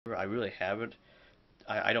I really haven't.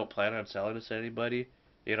 I don't plan on selling this to anybody,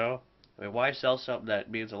 you know? I mean, why sell something that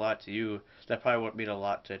means a lot to you that probably won't mean a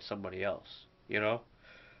lot to somebody else, you know?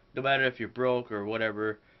 No matter if you're broke or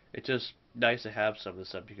whatever, it's just nice to have some of this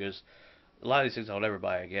stuff because a lot of these things I'll never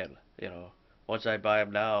buy again, you know? Once I buy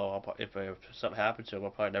them now, if something happens to them,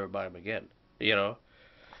 I'll probably never buy them again, you know?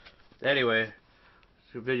 Anyway,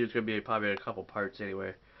 this video's gonna be probably in a couple parts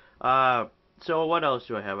anyway. Uh, so what else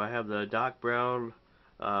do I have? I have the Doc Brown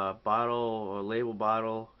bottle or label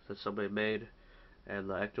bottle that somebody made, and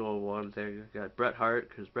the Ecto one thing. I got Bret Hart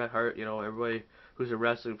because Bret Hart, you know, everybody who's a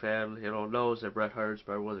wrestling fan, you know, knows that Bret Hart's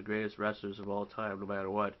probably one of the greatest wrestlers of all time, no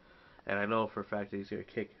matter what. And I know for a fact that he's gonna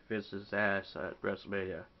kick Vince's ass at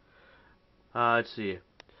WrestleMania. Let's see.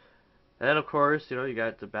 And then of course, you know, you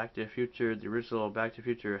got the Back to the Future, the original Back to the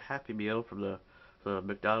Future Happy Meal from the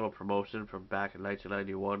McDonald promotion from back in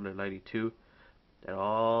 1991 and 92, and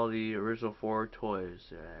all the original four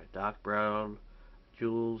toys. Doc Brown,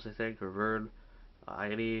 Jules, I think, or Vern,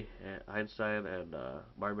 Einstein, and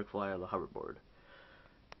Marty McFly on the hoverboard.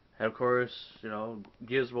 And of course, you know,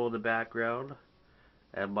 Gizmo in the background,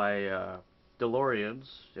 and my DeLoreans,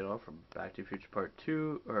 you know, from Back to the Future Part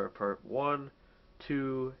 2, or Part 1,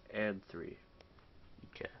 2, and 3.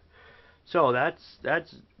 Okay. So that's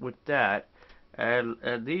with that, and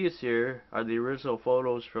these here are the original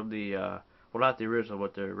photos from the well, not the original,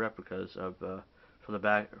 but the replicas of from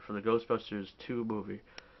the Ghostbusters 2 movie.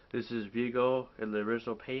 This is Vigo in the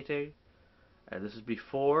original painting, and this is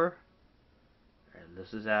before, and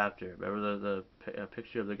this is after. Remember the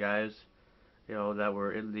picture of the guys, you know, that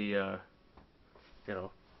were in the you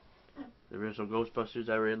know, the original Ghostbusters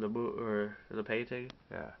that were in the or in the painting.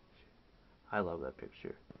 Yeah, I love that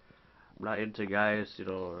picture. I'm not into guys, you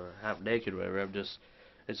know, or half naked or whatever.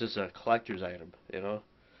 It's just a collector's item, you know.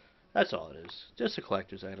 That's all it is. Just a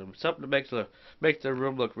collector's item. Something to make the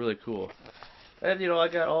room look really cool. And you know, I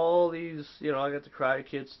got all these, you know, I got the Karate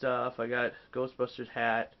Kid stuff. I got Ghostbusters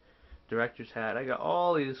hat, director's hat. I got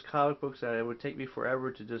all these comic books that it would take me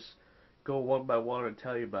forever to just go one by one and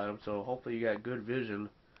tell you about them. So hopefully you got good vision.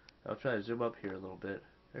 I'll try to zoom up here a little bit.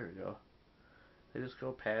 There we go. They just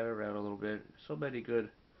go pan around a little bit. So many good.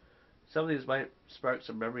 Some of these might spark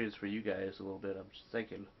some memories for you guys a little bit. I'm just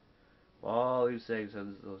thinking all these things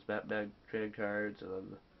and those Batman trading cards and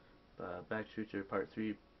then Back to the Future Part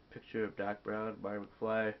 3 picture of Doc Brown, Marty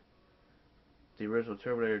McFly, the original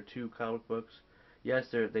Terminator 2 comic books. Yes,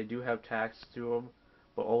 they do have tacks to them,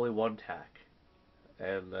 but only one tack.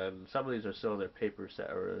 And then some of these are still in their paper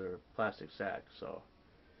set or their plastic sacks, so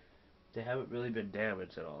they haven't really been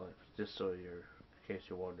damaged at all. Just so you're, in case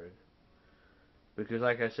you're wondering. Because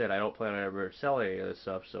like I said, I don't plan on ever selling any of this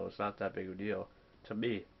stuff, so it's not that big of a deal to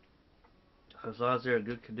me. As long as they're in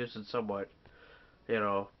good condition somewhat, you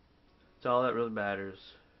know, it's all that really matters.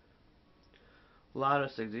 A lot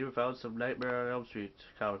of things. Even found some Nightmare on Elm Street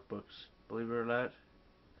comic books. Believe it or not.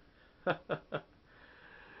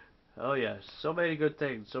 Oh yes, so many good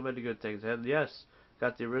things. So many good things. And yes,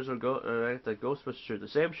 got the original the Ghostbusters shirt, the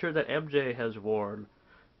same shirt that MJ has worn.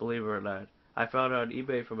 Believe it or not, I found it on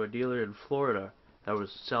eBay from a dealer in Florida that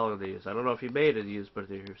was selling these. I don't know if he made any of these, but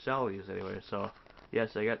they were selling these anyway. So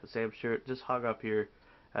yes, I got the same shirt, just hung up here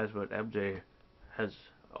as what MJ has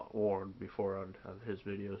worn before on his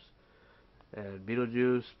videos. And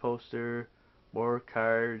Beetlejuice poster, more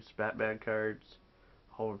cards, Batman cards,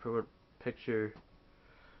 home improvement picture,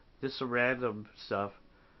 just some random stuff.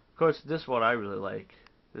 Of course, this one I really like.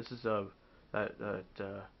 This is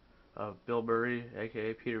Bill Murray,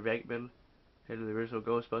 aka Peter Venkman, into the original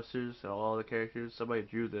Ghostbusters and all the characters. Somebody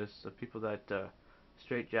drew this. The people that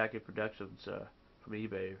Straight Jacket Productions from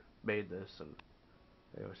eBay made this, and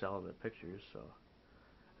they were selling the pictures. So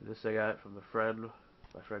and this I got from my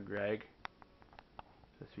friend Greg.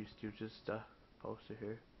 The Three Stooges stuff poster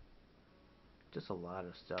here. Just a lot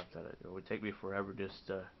of stuff that it would take me forever just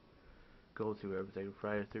to go through everything.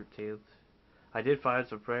 Friday the 13th. I did find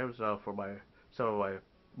some frames for some of my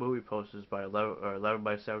movie posters by 11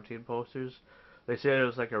 by 17 posters. They said it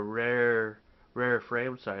was like a rare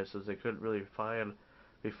frame size, so they couldn't really find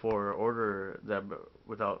before order them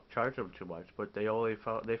without charging them too much. But they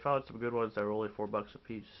found some good ones that were only $4 a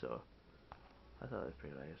piece, so I thought it was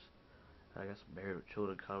pretty nice. I got some Married with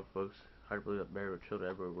Children comic books. Hard to believe that Married with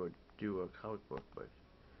Children ever would do a comic book, but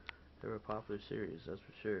they were a popular series, that's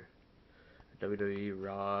for sure. WWE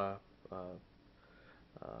Raw,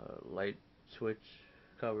 light switch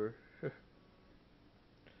cover.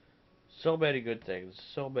 So many good things.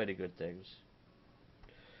 So many good things.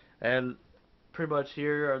 And pretty much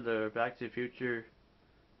here are the Back to the Future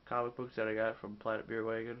comic books that I got from Planet Beer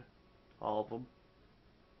Wagon. All of them.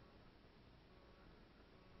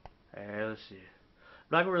 And let's see.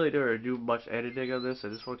 I'm not gonna really do much editing on this. I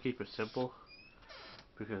just want to keep it simple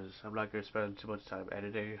because I'm not gonna spend too much time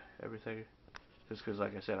editing everything. Just because,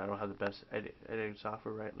 like I said, I don't have the best editing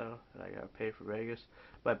software right now, and I gotta pay for Vegas.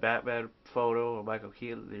 My Batman photo of Michael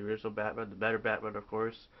Keaton, the original Batman, the better Batman, of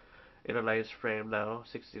course, in a nice frame now,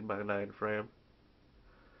 16 by 9 frame.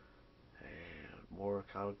 And more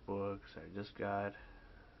comic books. I just got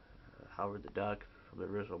Howard the Duck from the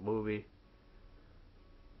original movie.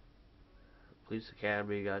 Police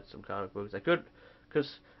Academy got some comic books. I could,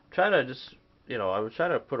 because I'm trying to just, I was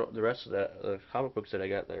trying to put the rest of the comic books that I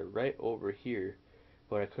got there right over here,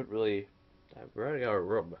 but I couldn't really. I'm running out of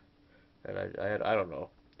room, and I don't know.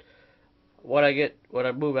 When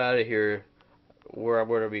I move out of here, where I'm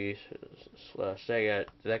going to be staying at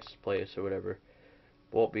the next place or whatever,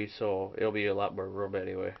 won't be so. It'll be a lot more room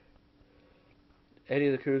anyway. Eddie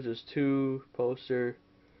of the Cruisers 2 poster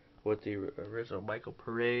with the original Michael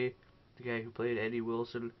Pare, the guy who played Eddie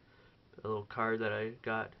Wilson. A little card that I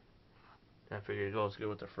got. I figured it goes good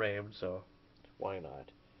with the frame, so why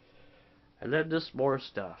not? And then just more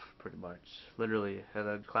stuff, pretty much, literally. And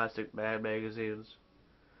then classic Mad magazines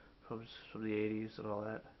from the 80s and all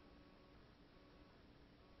that.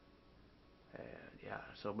 And yeah,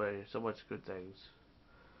 so much good things.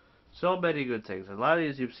 So many good things. And a lot of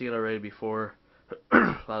these you've seen already before.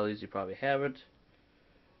 A lot of these you probably haven't.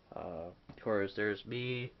 Of course, there's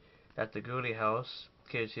me at the Goonie House.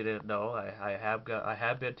 In case you didn't know, I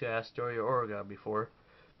have been to Astoria, Oregon before,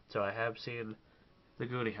 so I have seen the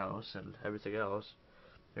Goonie House and everything else.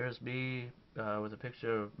 There's me with a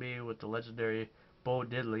picture of me with the legendary Bo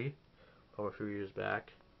Diddley from a few years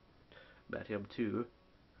back. Met him too,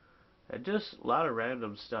 and just a lot of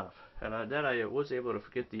random stuff. And then I was able to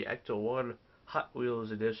get the Ecto 1 Hot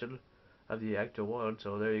Wheels edition of the Ecto 1.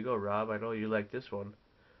 So there you go, Rob. I know you like this one.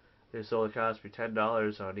 This only cost me $10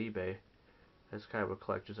 on eBay. It's kind of a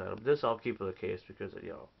collector's item. This I'll keep in the case because,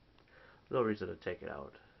 no reason to take it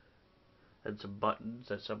out. And some buttons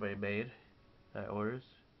that somebody made. I orders.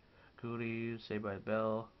 Goonies, Saved by the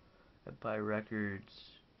Bell, Empire Records,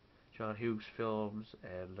 John Hughes Films,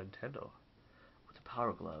 and Nintendo. With the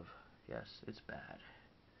Power Glove. Yes, it's bad.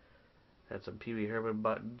 And some Pee Wee Herman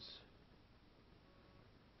buttons.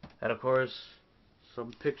 And of course,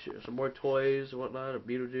 some pictures, some more toys and whatnot of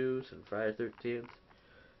Beetlejuice and Friday the 13th.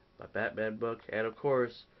 My Batman book, and of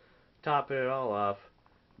course, topping it all off,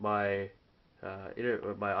 my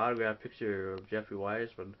my autographed picture of Jeffrey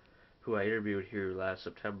Wiseman, who I interviewed here last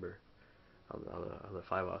September on the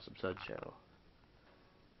Five Awesome Suns channel.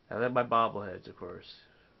 And then my bobbleheads, of course,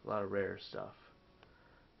 a lot of rare stuff.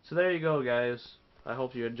 So there you go, guys. I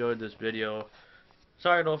hope you enjoyed this video.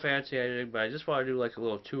 Sorry, no fancy editing, but I just want to do like a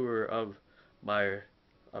little tour of my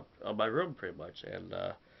room, pretty much, and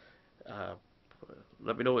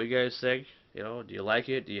let me know what you guys think. Do you like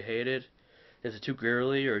it? Do you hate it? Is it too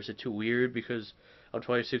girly or is it too weird because I'm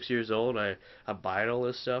 26 years old and I'm buying all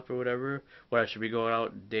this stuff or whatever? When I should be going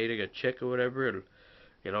out and dating a chick or whatever and,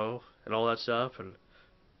 and all that stuff and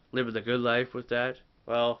living the good life with that?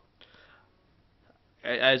 Well,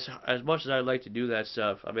 as much as I'd like to do that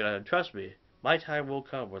stuff, I mean, trust me, my time will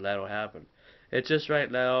come where that'll happen. It's just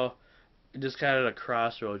right now, just kind of at a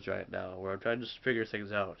crossroads right now where I'm trying to just figure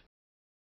things out.